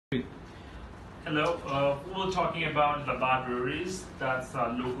Hello, we're talking about Labatt Breweries. That's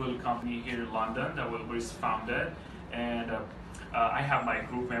a local company here in London that was founded. And I have my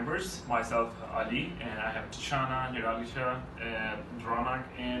group members, myself, Ali, and I have Tashana, Nirali Shah, Ronak,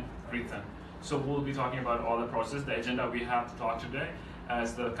 and Rithan. So we'll be talking about all the process, the agenda we have to talk today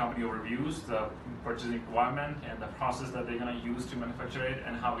as the company overviews, the purchasing requirement, and the process that they're going to use to manufacture it,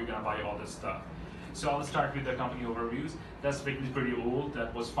 and how we're going to buy all this stuff. So I'll start with the company overviews. That's pretty old.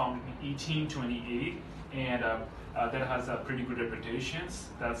 That was founded in 1828, and that has a pretty good reputation.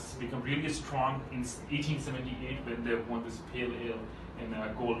 That's become really strong in 1878 when they won this pale ale in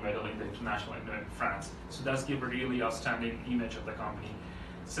a gold medal in the international in France. So that's give a really outstanding image of the company.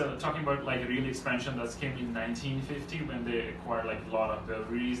 So talking about like real expansion, that came in 1950 when they acquired like a lot of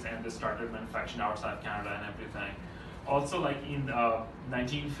breweries and they started manufacturing outside Canada and everything. Also, like in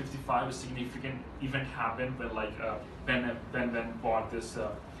 1955, a significant event happened when like Ben bought this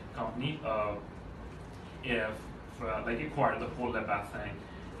company, like acquired the whole Labatt thing,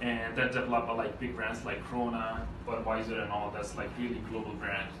 and that developed like big brands like Ronak, Budweiser, and all that's like really global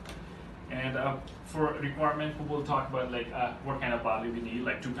brand. And for requirement, we will talk about like what kind of barley we need,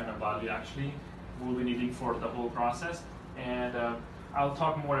 like two kind of barley actually we'll be needing for the whole process. And I'll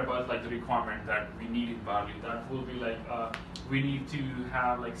talk more about like the requirement that we need in barley. That will be like we need to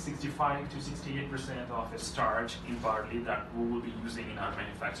have like 65 to 68% of a starch in barley that we will be using in our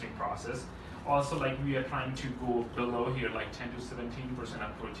manufacturing process. Also, like we are trying to go below here, like 10 to 17%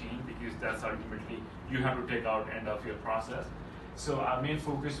 of protein, because that's ultimately you have to take out end of your process. So our main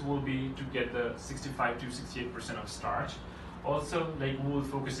focus will be to get the 65 to 68% of starch. Also, like we're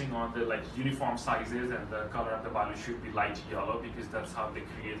focusing on the like uniform sizes, and the color of the barley should be light yellow because that's how they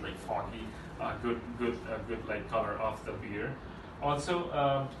create like foggy, good like color of the beer. Also,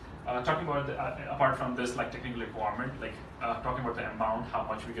 talking about apart from this like technical requirement, like talking about the amount, how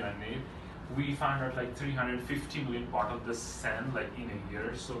much we're gonna need. We found out like 350 million bottles of this sand like in a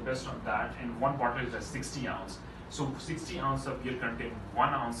year. So based on that, and one bottle is a 60 ounce. So 60 ounce of beer contain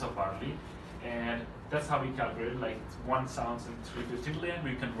 1 ounce of barley, and that's how we calculate like 1 ounce and 350 million.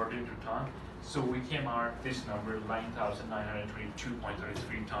 We converted it to ton. So we came out this number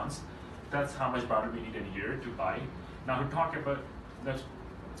 9,922.33 tons. That's how much barley we need a year to buy. Now to talk about let's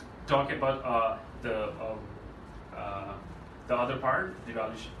talk about the other part.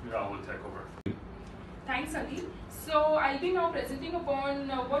 Nirali will take over. Thanks, Ali. So I'll be now presenting upon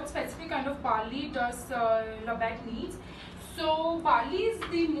what specific kind of barley does Labatt needs. So barley is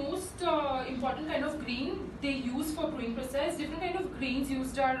the most important kind of grain they use for brewing process. Different kind of grains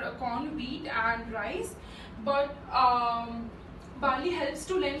used are corn, wheat, and rice. But barley helps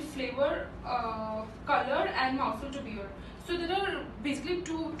to lend flavor, color, and mouthfeel to beer. So there are basically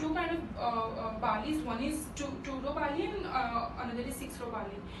two kind of barleys. One is two-row barley and another is six-row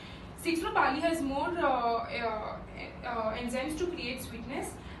barley. Six-row barley has more enzymes to create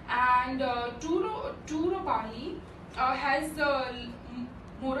sweetness, and two-row barley has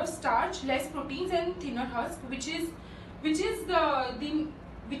more of starch, less proteins, and thinner husk, which is the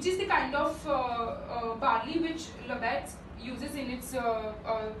kind of barley which Labatt uses in its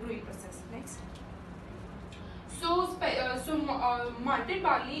brewing process. Next. So malted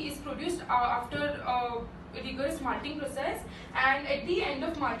barley is produced after rigorous malting process, and at the end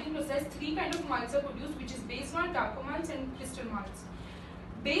of malting process, three kind of malts are produced, which is base malt, darker malts, and crystal malts.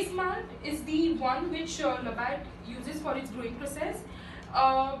 Base malt is the one which Labatt uses for its brewing process.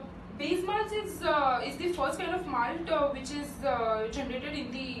 Base malt is the first kind of malt which is generated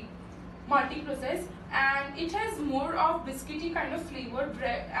in the malting process, and it has more of biscuity kind of flavor,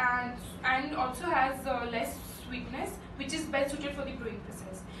 and also has less sweetness, which is best suited for the brewing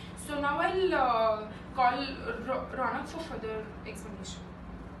process. So now I'll call Ronak for further explanation.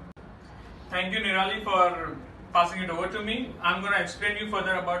 Thank you, Nirali, for passing it over to me. I'm going to explain you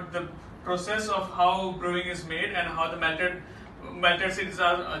further about the process of how brewing is made and how the melted seeds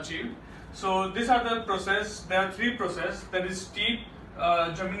are achieved. So these are the process. There are three processes. That is steep,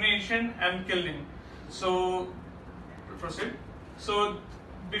 germination, and kilning. So proceed. So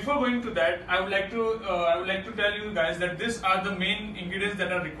before going to that, I would like to tell you guys that these are the main ingredients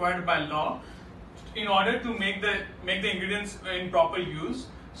that are required by law in order to make the ingredients in proper use.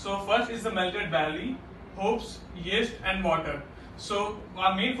 So first is the melted barley, hops, yeast, and water. So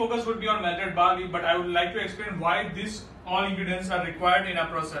our main focus would be on melted barley, but I would like to explain why these all ingredients are required in our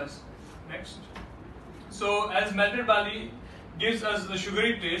process. Next. So as melted barley gives us the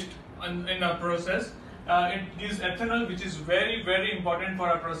sugary taste in our process, it gives ethanol, which is very important for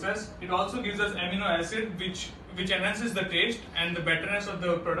our process. It also gives us amino acid, which enhances the taste and the betterness of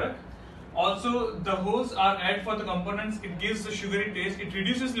the product. Also, the holes are added for the components. It gives the sugary taste. It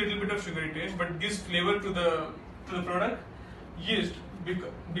reduces a little bit of sugary taste, but gives flavor to the product. Yeast,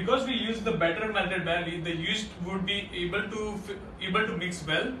 because we use the better malted barley, the yeast would be able to mix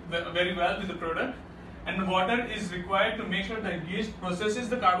very well with the product. And water is required to make sure that yeast processes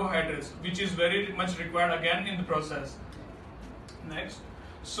the carbohydrates, which is very much required again in the process. Next,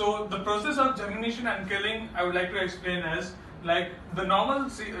 so the process of germination and killing, I would like to explain as like the normal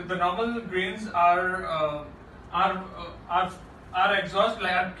grains are exhaust,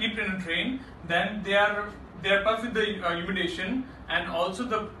 like are kept in a train. Then they are puffed with the humidation, and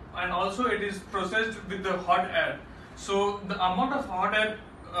also it is processed with the hot air. So the amount of hot air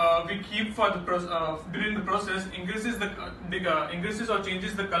we keep for the during the process increases or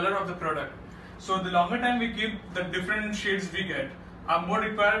changes the color of the product. So the longer time we keep, the different shades we get. Our more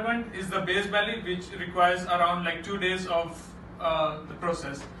requirement is the base barley, which requires around like 2 days of the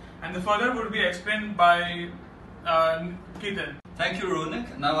process. And the further would be explained by Ketan. Thank you,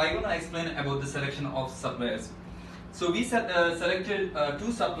 Ronak. Now I'm going to explain about the selection of suppliers. So we selected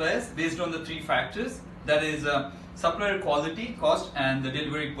 2 suppliers based on the 3 factors, that is supplier quality, cost, and the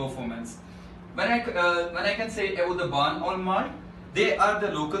delivery performance. When I can say about the Barn or Malt, they are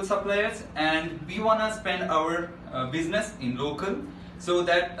the local suppliers, and we want to spend our business in local, so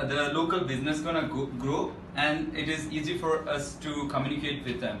that the local business gonna grow, and it is easy for us to communicate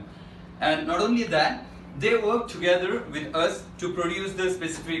with them. And not only that, they work together with us to produce the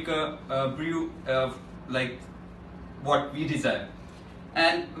specific brew like what we desire.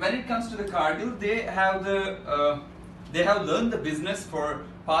 And when it comes to the Cargill, they have learned the business for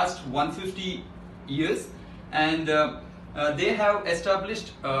past 150 years, and they have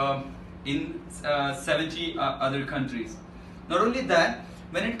established in 70 other countries. Not only that,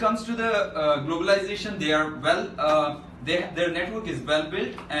 when it comes to the globalization, they are their network is well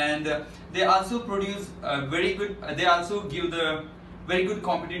built, and they also produce very good. They also give the very good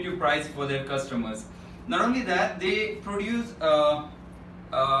competitive price for their customers. Not only that, they produce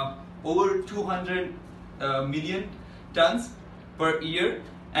over 200 million tons per year,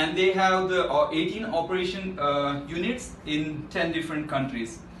 and they have the 18 operation units in 10 different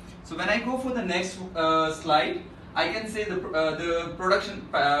countries. So when I go for the next slide, I can say the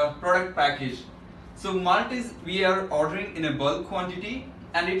product package. So malt is, we are ordering in a bulk quantity,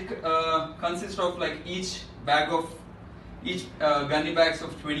 and it consists of like each gunny bags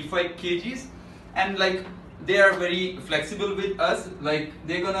of 25 kgs, and like they are very flexible with us. Like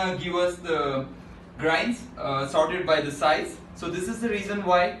they're gonna give us the grinds sorted by the size. So this is the reason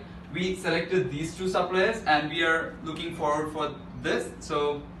why we selected these 2 suppliers, and we are looking forward for this.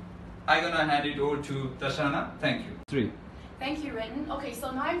 So I'm gonna hand it over to Tashana. Thank you. 3. Thank you, Rithan. Okay,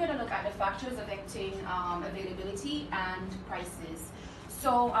 so now I'm going to look at the factors affecting availability and prices.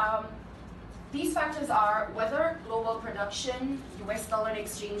 So these factors are weather, global production, US dollar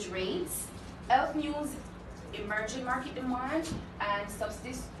exchange rates, health news, emerging market demand, and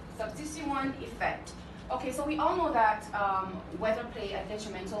substitution effect. Okay, so we all know that weather play a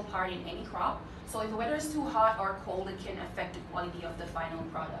detrimental part in any crop. So if the weather is too hot or cold, it can affect the quality of the final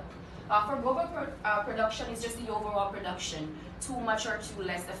product. For global production, it's just the overall production. Too much or too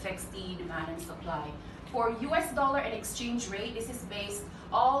less affects the demand and supply. For US dollar and exchange rate, this is based,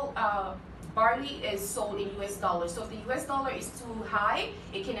 all barley is sold in US dollars. So if the US dollar is too high,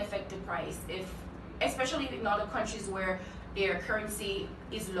 it can affect the price, especially in other countries where their currency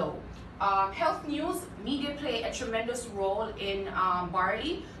is low. Health news, media play a tremendous role in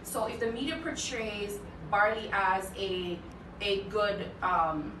barley. So if the media portrays barley as a good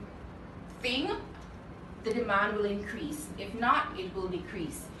thing, the demand will increase. If not, it will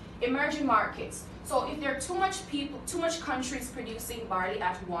decrease. Emerging markets. So if there are too much countries producing barley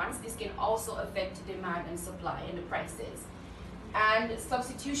at once, this can also affect demand and supply and the prices. And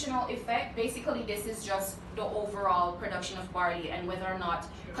substitutional effect, basically this is just the overall production of barley and whether or not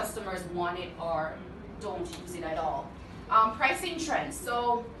customers want it or don't use it at all. Pricing trends.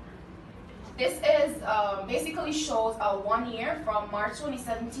 So this is basically shows 1 year from March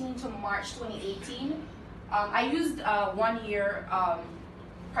 2017 to March 2018. I used 1 year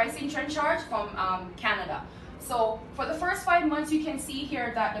pricing trend chart from Canada. So for the first 5 months, you can see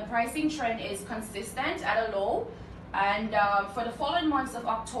here that the pricing trend is consistent at a low. And for the following months of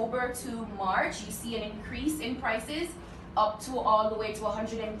October to March, you see an increase in prices up to all the way to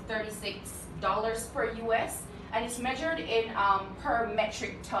 $136 per US. And it's measured in per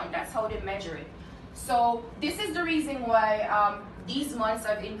metric ton. That's how they measure it. So this is the reason why these months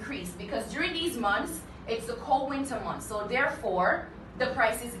have increased, because during these months, it's the cold winter months. So therefore, the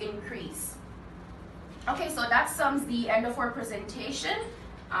prices increase. Okay, so that sums the end of our presentation.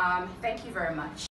 Thank you very much.